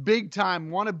big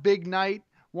time? Want a big night?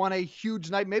 Want a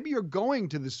huge night? Maybe you're going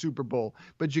to the Super Bowl,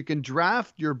 but you can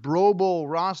draft your Pro Bowl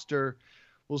roster.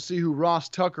 We'll see who Ross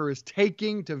Tucker is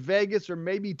taking to Vegas or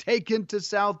maybe taken to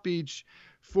South Beach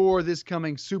for this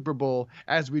coming Super Bowl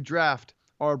as we draft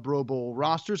our Pro Bowl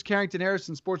rosters. Carrington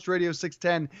Harrison, Sports Radio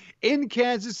 610 in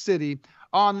Kansas City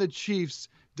on the Chiefs'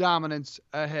 dominance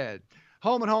ahead.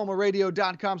 Home and Home, a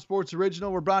radio.com sports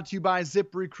original. We're brought to you by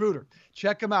ZipRecruiter.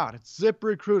 Check them out. It's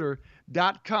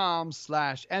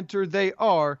ZipRecruiter.com/enter. They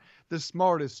are the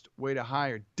smartest way to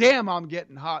hire. Damn, I'm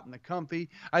getting hot in the comfy.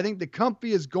 I think the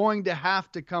comfy is going to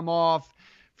have to come off.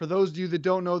 For those of you that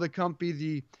don't know the comfy,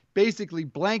 the basically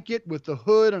blanket with the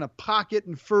hood and a pocket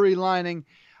and furry lining.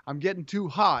 I'm getting too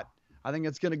hot. I think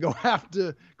it's going to have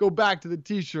to go back to the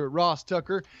t-shirt, Ross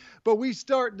Tucker. But we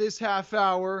start this half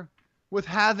hour with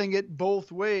having it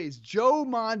both ways. Joe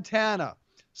Montana.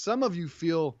 Some of you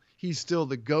feel he's still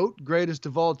the GOAT, greatest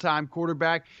of all time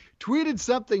quarterback, tweeted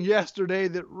something yesterday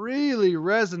that really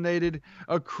resonated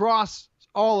across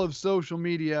all of social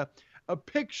media. A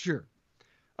picture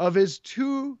of his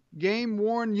 2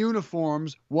 game-worn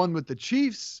uniforms, one with the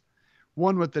Chiefs,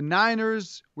 one with the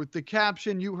Niners, with the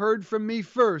caption, "You heard from me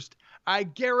first. I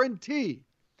guarantee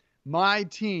my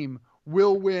team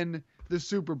will win the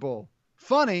Super Bowl."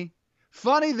 Funny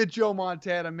that Joe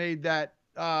Montana made that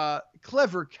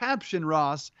clever caption,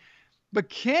 Ross. But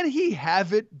can he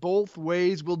have it both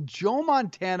ways? Will Joe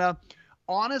Montana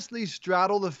honestly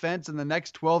straddle the fence in the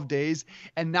next 12 days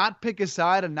and not pick a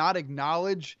side and not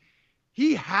acknowledge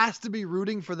he has to be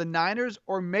rooting for the Niners?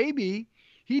 Or maybe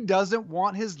he doesn't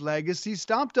want his legacy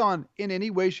stomped on in any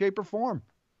way, shape, or form.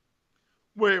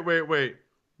 Wait.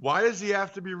 Why does he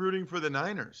have to be rooting for the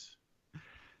Niners?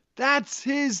 That's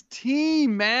his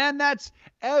team, man. That's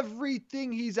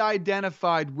everything he's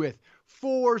identified with.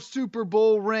 4 Super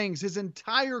Bowl rings, his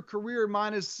entire career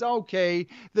minus, the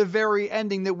very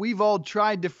ending that we've all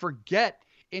tried to forget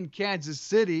in Kansas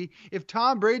City. If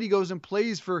Tom Brady goes and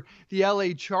plays for the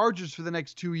LA Chargers for the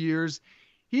next 2 years,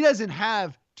 he doesn't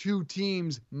have 2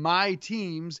 teams, my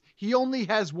teams. He only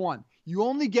has one. You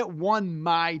only get one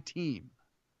my team.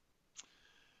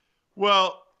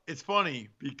 Well, it's funny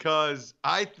because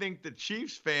I think the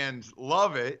Chiefs fans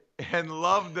love it and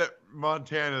love that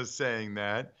Montana's saying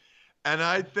that. And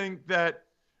I think that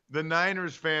the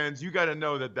Niners fans, you got to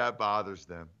know that bothers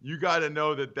them. You got to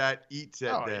know that eats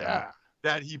at them. Yeah.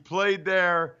 That he played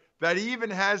there, that he even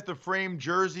has the framed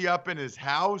jersey up in his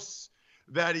house,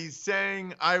 that he's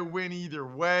saying, I win either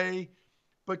way.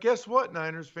 But guess what,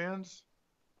 Niners fans?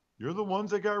 You're the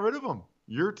ones that got rid of him.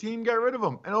 Your team got rid of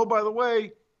him. And oh, by the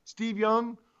way, Steve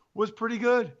Young was pretty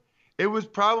good. It was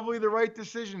probably the right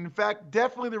decision. In fact,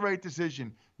 definitely the right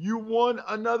decision. You won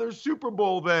another Super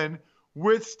Bowl then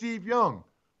with Steve Young.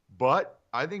 But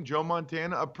I think Joe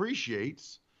Montana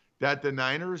appreciates that the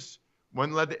Niners,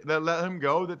 when let him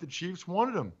go, that the Chiefs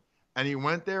wanted him. And he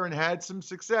went there and had some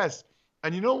success.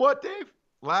 And you know what, Dave?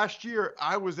 Last year,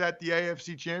 I was at the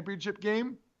AFC Championship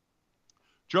game.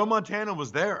 Joe Montana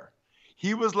was there.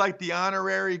 He was like the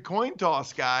honorary coin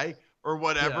toss guy or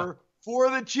whatever for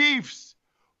the Chiefs.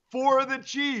 For the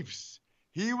Chiefs.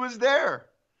 He was there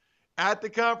at the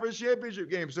conference championship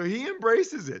game. So he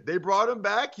embraces it. They brought him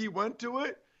back. He went to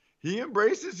it. He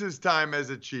embraces his time as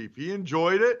a Chief. He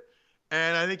enjoyed it.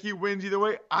 And I think he wins either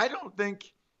way. I don't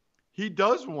think he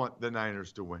does want the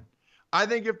Niners to win. I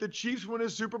think if the Chiefs win a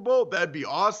Super Bowl, that'd be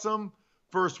awesome.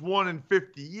 First one in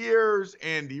 50 years,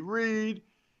 Andy Reid.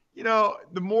 You know,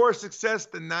 the more success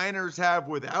the Niners have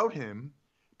without him,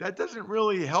 that doesn't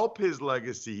really help his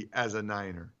legacy as a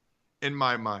Niner, in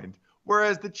my mind.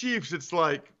 Whereas the Chiefs, it's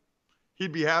like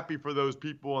he'd be happy for those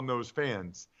people and those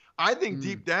fans. I think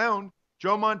deep down,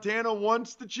 Joe Montana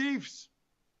wants the Chiefs.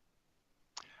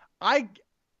 I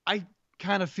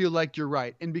kind of feel like you're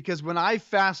right. And because when I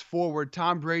fast forward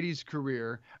Tom Brady's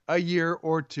career a year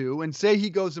or two and say he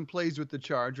goes and plays with the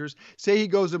Chargers, say he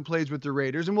goes and plays with the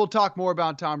Raiders, and we'll talk more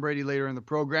about Tom Brady later in the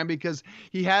program because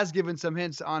he has given some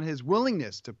hints on his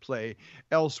willingness to play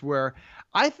elsewhere.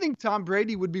 I think Tom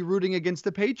Brady would be rooting against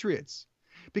the Patriots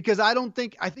because I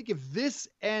think if this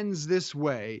ends this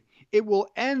way, it will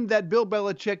end that Bill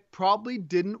Belichick probably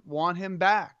didn't want him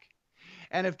back.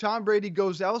 And if Tom Brady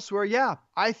goes elsewhere,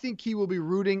 I think he will be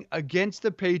rooting against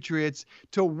the Patriots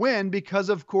to win because,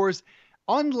 of course,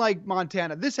 unlike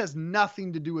Montana, this has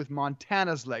nothing to do with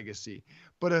Montana's legacy.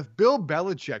 But if Bill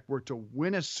Belichick were to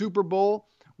win a Super Bowl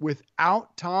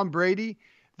without Tom Brady,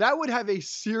 that would have a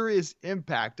serious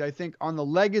impact, I think, on the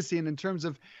legacy and in terms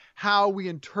of how we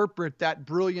interpret that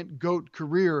brilliant GOAT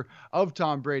career of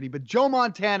Tom Brady. But Joe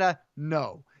Montana,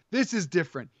 no. This is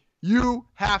different. You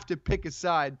have to pick a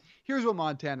side. Here's what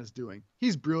Montana's doing.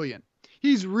 He's brilliant.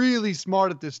 He's really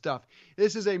smart at this stuff.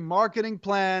 This is a marketing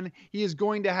plan. He is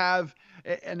going to have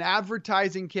an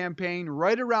advertising campaign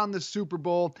right around the Super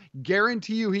Bowl.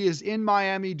 Guarantee you he is in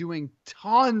Miami doing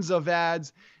tons of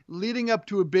ads leading up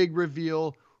to a big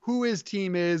reveal, who his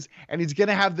team is, and he's going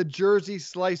to have the jersey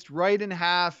sliced right in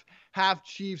half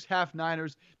Chiefs, half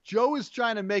Niners. Joe is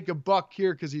trying to make a buck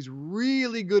here because he's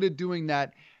really good at doing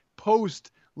that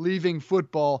post leaving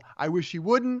football. I wish he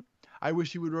wouldn't. I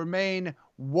wish he would remain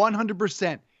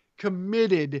 100%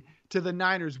 committed to the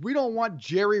Niners. We don't want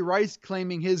Jerry Rice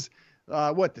claiming his,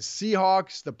 the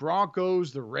Seahawks, the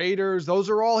Broncos, the Raiders. Those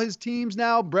are all his teams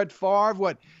now. Brett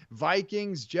Favre,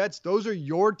 Vikings, Jets. Those are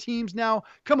your teams now.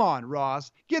 Come on,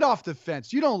 Ross. Get off the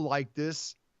fence. You don't like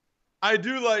this. I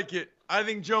do like it. I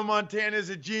think Joe Montana is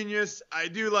a genius. I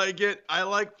do like it. I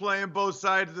like playing both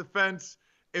sides of the fence.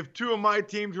 If 2 of my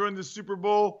teams were in the Super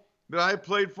Bowl that I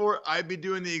played for, I'd be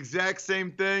doing the exact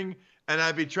same thing, and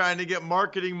I'd be trying to get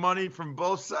marketing money from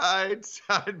both sides.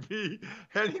 I'd be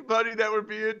anybody that would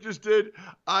be interested.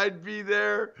 I'd be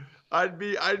there. I'd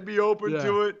be open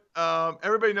to it.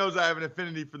 Everybody knows I have an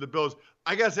affinity for the Bills.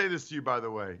 I gotta say this to you, by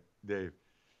the way, Dave.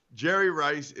 Jerry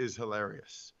Rice is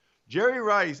hilarious. Jerry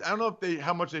Rice. I don't know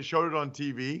how much they showed it on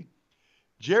TV.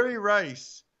 Jerry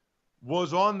Rice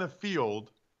was on the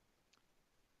field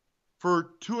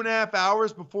for 2.5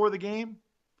 hours before the game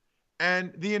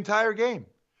and the entire game.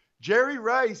 Jerry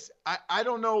Rice, I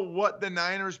don't know what the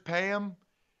Niners pay him.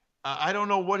 I don't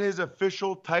know what his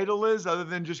official title is other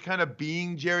than just kind of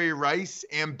being Jerry Rice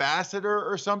ambassador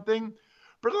or something.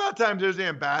 But a lot of times there's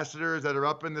ambassadors that are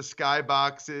up in the sky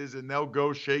boxes and they'll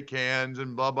go shake hands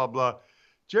and blah, blah, blah.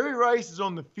 Jerry Rice is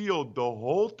on the field the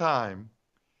whole time,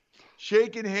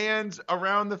 shaking hands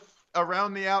around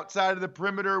the outside of the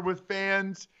perimeter with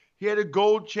fans. He had a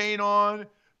gold chain on.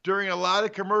 During a lot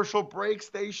of commercial breaks,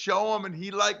 they show him and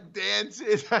he like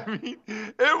dances. I mean,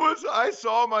 I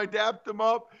saw him, I dapped him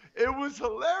up. It was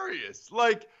hilarious.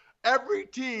 Like every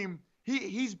team,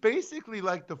 he's basically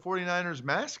like the 49ers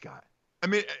mascot. I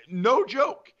mean, no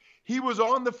joke. He was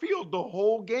on the field the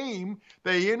whole game.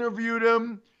 They interviewed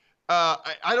him.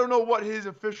 I don't know what his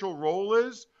official role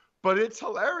is, but it's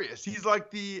hilarious. He's like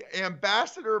the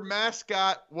ambassador,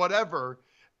 mascot, whatever.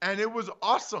 And it was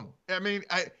awesome. I mean,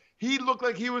 he looked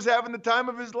like he was having the time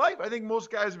of his life. I think most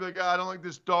guys would be like, I don't like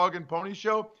this dog and pony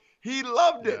show. He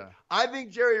loved it. I think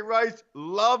Jerry Rice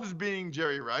loves being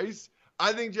Jerry Rice.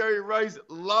 I think Jerry Rice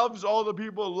loves all the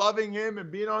people loving him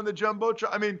and being on the Jumbotron.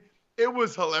 I mean, it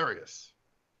was hilarious.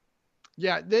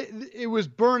 Yeah, it was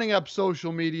burning up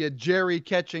social media. Jerry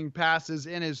catching passes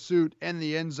in his suit in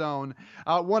the end zone.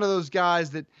 One of those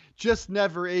guys that just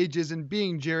never ages, and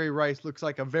being Jerry Rice looks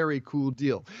like a very cool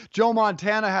deal. Joe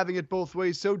Montana having it both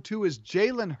ways. So too is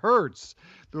Jalen Hurts,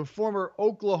 the former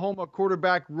Oklahoma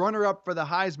quarterback, runner-up for the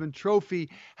Heisman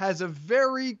Trophy, has a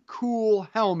very cool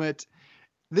helmet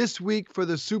this week for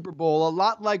the Super Bowl, a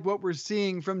lot like what we're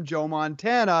seeing from Joe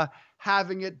Montana,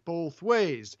 having it both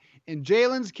ways. In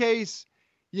Jalen's case,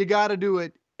 you got to do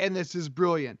it, and this is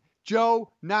brilliant.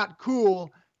 Joe, not cool.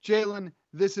 Jalen,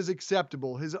 this is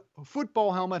acceptable. His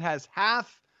football helmet has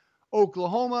half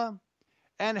Oklahoma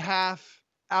and half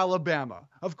Alabama.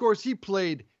 Of course, he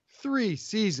played 3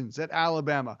 seasons at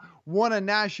Alabama, won a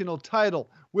national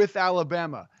title with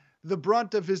Alabama. The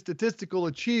brunt of his statistical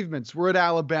achievements were at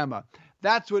Alabama.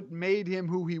 That's what made him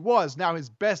who he was. Now, his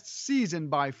best season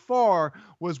by far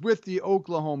was with the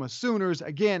Oklahoma Sooners.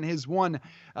 Again, his one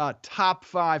top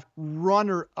 5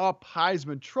 runner-up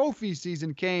Heisman Trophy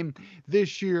season came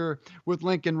this year with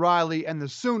Lincoln Riley and the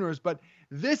Sooners. But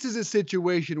this is a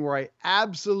situation where I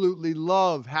absolutely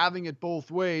love having it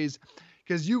both ways,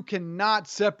 because you cannot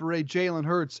separate Jalen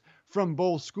Hurts from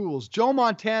both schools. Joe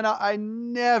Montana, I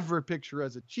never picture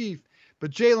as a Chief. But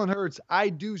Jalen Hurts, I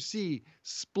do see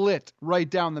split right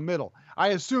down the middle. I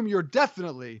assume you're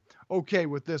definitely okay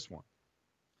with this one.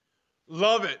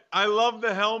 Love it. I love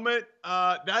the helmet.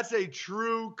 That's a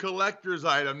true collector's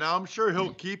item. Now, I'm sure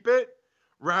he'll keep it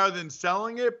rather than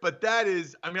selling it, but that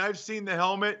is, I mean, I've seen the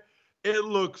helmet. It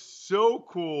looks so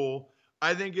cool.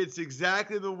 I think it's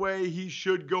exactly the way he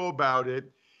should go about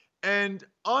it. And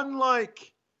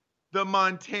unlike the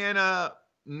Montana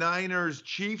Niners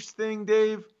Chiefs thing,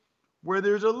 Dave, where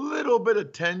there's a little bit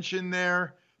of tension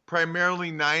there, primarily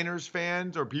Niners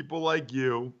fans or people like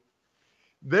you,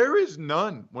 there is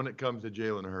none when it comes to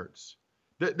Jalen Hurts.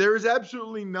 There is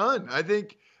absolutely none. I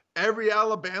think every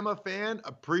Alabama fan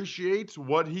appreciates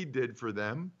what he did for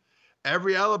them.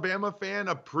 Every Alabama fan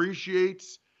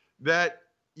appreciates that,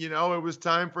 you know, it was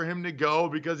time for him to go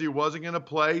because he wasn't going to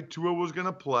play. Tua was going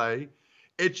to play.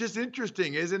 It's just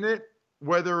interesting, isn't it?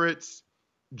 Whether it's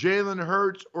Jalen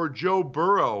Hurts or Joe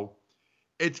Burrow,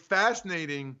 it's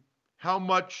fascinating how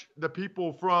much the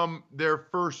people from their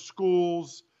first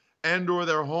schools and or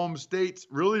their home states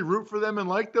really root for them and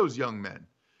like those young men.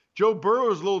 Joe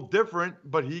Burrow is a little different,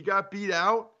 but he got beat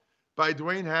out by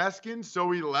Dwayne Haskins,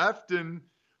 so he left, and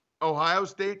Ohio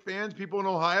State fans, people in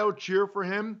Ohio cheer for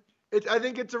him. I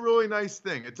think it's a really nice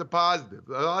thing. It's a positive.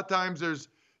 A lot of times there's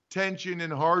tension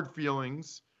and hard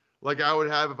feelings, like I would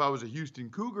have if I was a Houston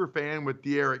Cougar fan with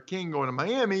D'Eriq King going to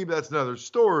Miami, but that's another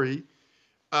story.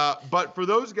 But for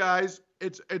those guys,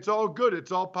 it's all good.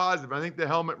 It's all positive. I think the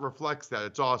helmet reflects that.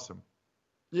 It's awesome.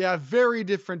 Yeah, very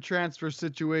different transfer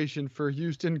situation for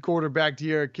Houston quarterback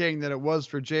D'Eriq King than it was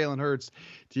for Jalen Hurts.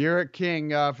 D'Eriq King,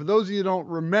 for those of you who don't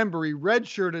remember, he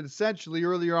redshirted essentially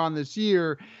earlier on this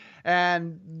year,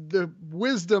 and the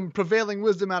prevailing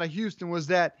wisdom out of Houston was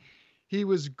that he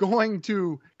was going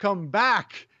to come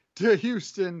back to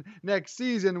Houston next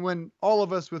season, when all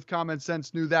of us with common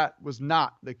sense knew that was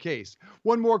not the case.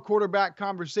 One more quarterback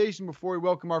conversation before we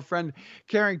welcome our friend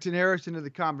Carrington Harris into the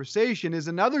conversation is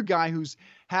another guy who's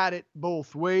had it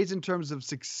both ways in terms of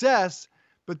success,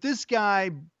 but this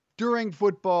guy during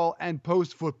football and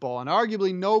post-football, and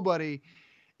arguably nobody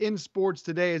in sports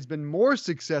today has been more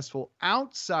successful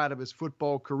outside of his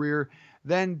football career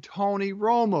than Tony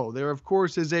Romo. There, of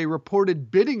course, is a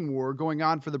reported bidding war going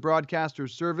on for the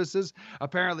broadcaster's services.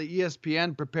 Apparently,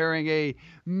 ESPN preparing a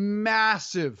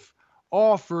massive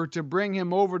offer to bring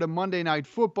him over to Monday Night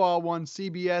Football, one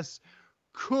CBS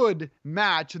could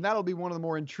match, and that'll be one of the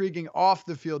more intriguing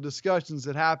off-the-field discussions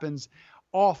that happens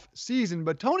off-season.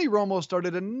 But Tony Romo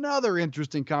started another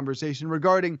interesting conversation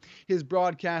regarding his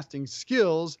broadcasting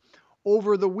skills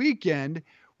over the weekend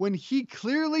when he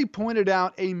clearly pointed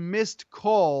out a missed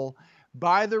call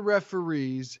by the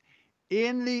referees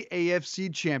in the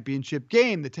AFC Championship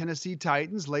game. The Tennessee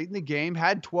Titans, late in the game,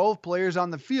 had 12 players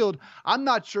on the field. I'm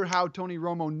not sure how Tony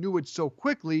Romo knew it so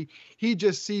quickly. He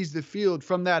just sees the field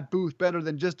from that booth better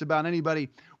than just about anybody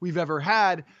we've ever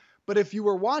had. But if you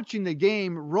were watching the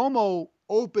game, Romo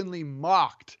openly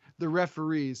mocked the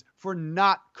referees for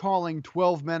not calling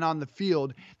 12 men on the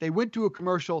field. They went to a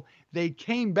commercial, they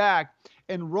came back,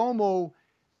 and Romo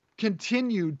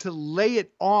continued to lay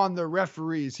it on the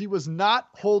referees. He was not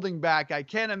holding back. I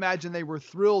can't imagine they were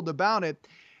thrilled about it.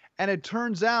 And it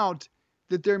turns out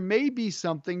that there may be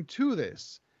something to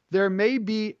this. There may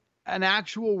be an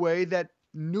actual way that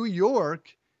New York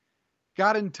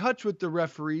got in touch with the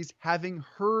referees, having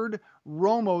heard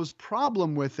Romo's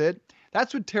problem with it.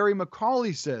 That's what Terry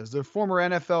McAulay says, the former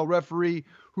NFL referee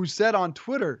who said on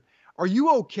Twitter, "Are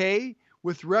you okay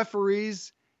with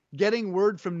referees getting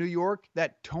word from New York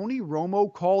that Tony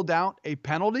Romo called out a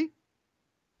penalty?"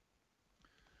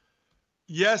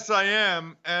 Yes, I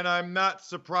am, and I'm not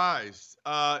surprised.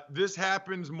 This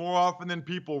happens more often than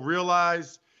people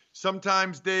realize.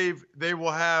 Sometimes, Dave, they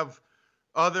will have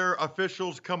other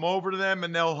officials come over to them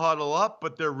and they'll huddle up,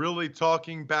 but they're really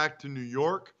talking back to New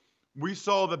York. We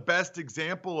saw the best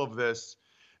example of this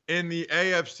in the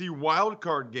AFC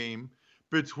wildcard game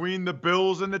between the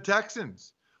Bills and the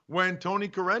Texans, when Tony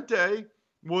Corrente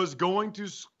was going to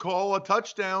call a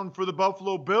touchdown for the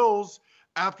Buffalo Bills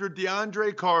after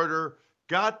DeAndre Carter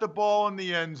got the ball in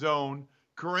the end zone.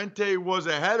 Corrente was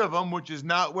ahead of him, which is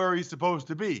not where he's supposed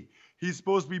to be. He's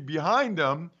supposed to be behind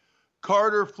him.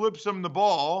 Carter flips him the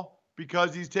ball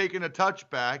because he's taking a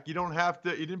touchback. He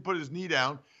didn't put his knee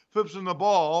down. Flips him the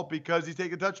ball because he's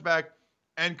taking a touchback.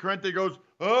 And Corrente goes,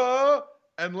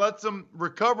 and lets him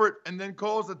recover it and then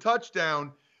calls a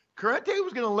touchdown. Corrente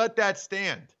was going to let that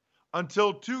stand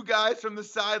until two guys from the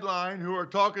sideline who are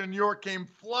talking in New York came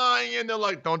flying in. They're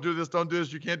like, don't do this,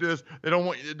 you can't do this. They don't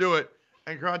want you to do it.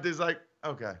 And Corrente's like,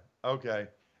 okay.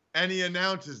 And he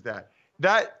announces that.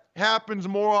 That happens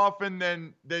more often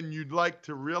than you'd like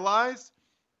to realize,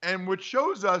 and which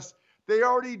shows us they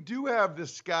already do have the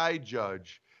sky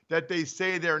judge that they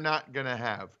say they're not going to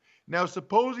have. Now,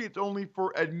 supposedly it's only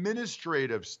for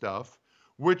administrative stuff,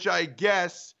 which I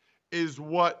guess is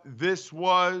what this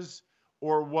was,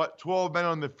 or what 12 men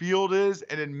on the field is,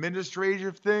 an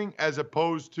administrative thing as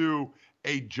opposed to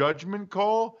a judgment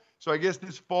call. So I guess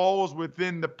this falls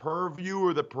within the purview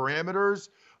or the parameters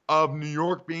of New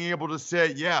York being able to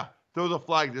say, yeah, throw the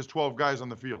flag, there's 12 guys on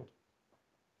the field.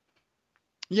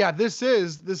 Yeah, this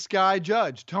is the sky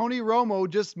judge. Tony Romo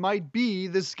just might be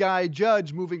the sky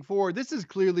judge moving forward. This is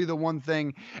clearly the one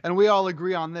thing, and we all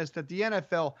agree on this, that the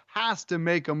NFL has to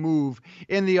make a move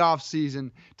in the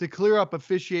offseason to clear up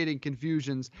officiating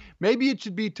confusions. Maybe it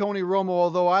should be Tony Romo,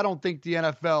 although I don't think the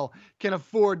NFL can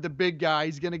afford the big guy.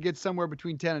 He's going to get somewhere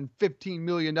between $10 and $15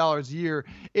 million a year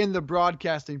in the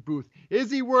broadcasting booth. Is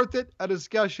he worth it? A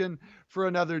discussion for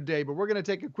another day. But we're going to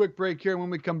take a quick break here. And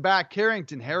when we come back,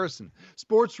 Carrington Harrison,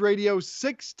 Sports Radio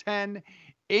 610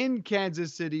 in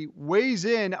Kansas City, weighs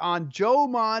in on Joe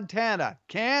Montana.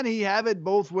 Can he have it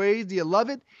both ways? Do you love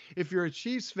it if you're a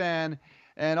Chiefs fan?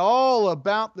 And all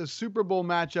about the Super Bowl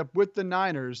matchup with the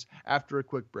Niners after a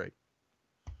quick break.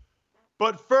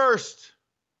 But first,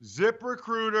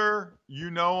 ZipRecruiter,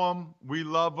 you know them. We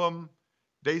love them.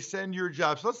 They send your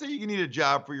jobs. So let's say you need a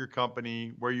job for your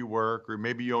company where you work, or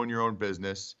maybe you own your own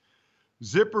business.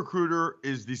 ZipRecruiter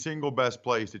is the single best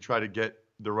place to try to get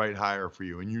the right hire for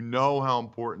you. And you know how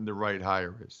important the right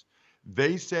hire is.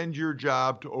 They send your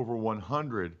job to over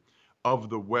 100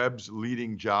 of the web's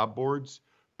leading job boards,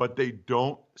 but they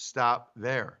don't stop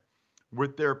there.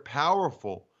 With their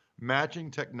powerful matching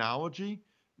technology,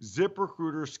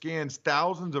 ZipRecruiter scans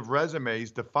thousands of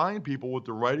resumes to find people with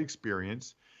the right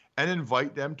experience and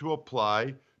invite them to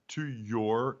apply to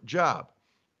your job.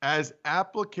 As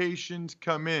applications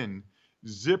come in,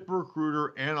 ZipRecruiter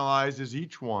analyzes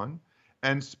each one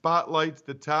and spotlights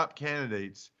the top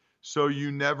candidates so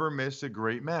you never miss a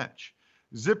great match.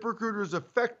 ZipRecruiter is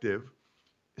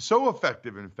so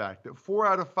effective, in fact, that 4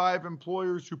 out of 5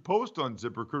 employers who post on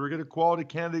ZipRecruiter get a quality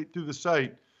candidate through the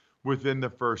site within the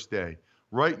first day.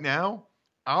 Right now,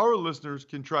 our listeners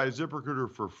can try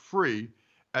ZipRecruiter for free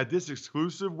at this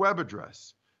exclusive web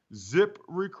address,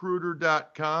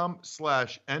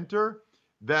 ZipRecruiter.com/enter.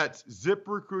 That's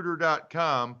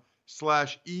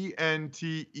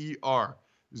ZipRecruiter.com/ENTER.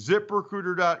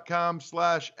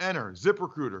 ZipRecruiter.com/enter.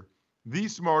 ZipRecruiter, the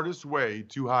smartest way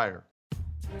to hire.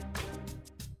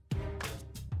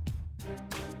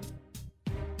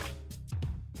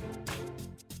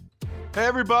 Hey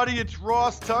everybody, it's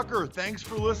Ross Tucker. Thanks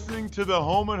for listening to the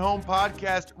Home and Home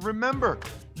podcast. Remember,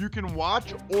 you can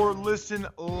watch or listen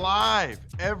live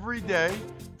every day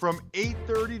from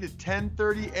 8:30 to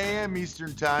 10:30 a.m.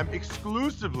 Eastern Time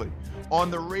exclusively on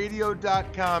the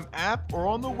radio.com app or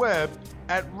on the web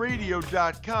at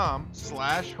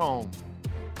radio.com/home.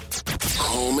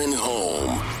 Home and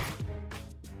Home.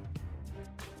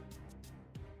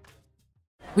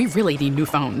 We really need new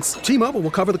phones. T-Mobile will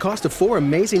cover the cost of 4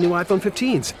 amazing new iPhone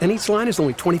 15s, and each line is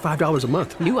only $25 a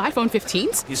month. New iPhone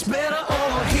 15s? It's better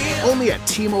over here. Only at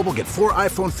T-Mobile, get 4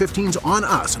 iPhone 15s on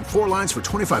us and 4 lines for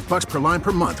 $25 per line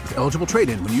per month with eligible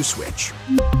trade-in when you switch.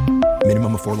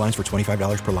 Minimum of 4 lines for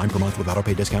 $25 per line per month with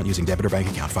autopay discount using debit or bank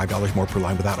account. $5 more per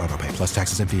line without autopay, plus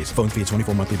taxes and fees. Phone fee at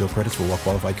 24 monthly bill credits for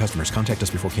well-qualified customers. Contact us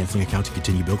before canceling account to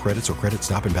continue bill credits or credit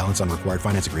stop and balance on required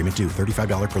finance agreement due.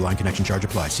 $35 per line connection charge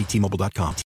applies. See T-Mobile.com.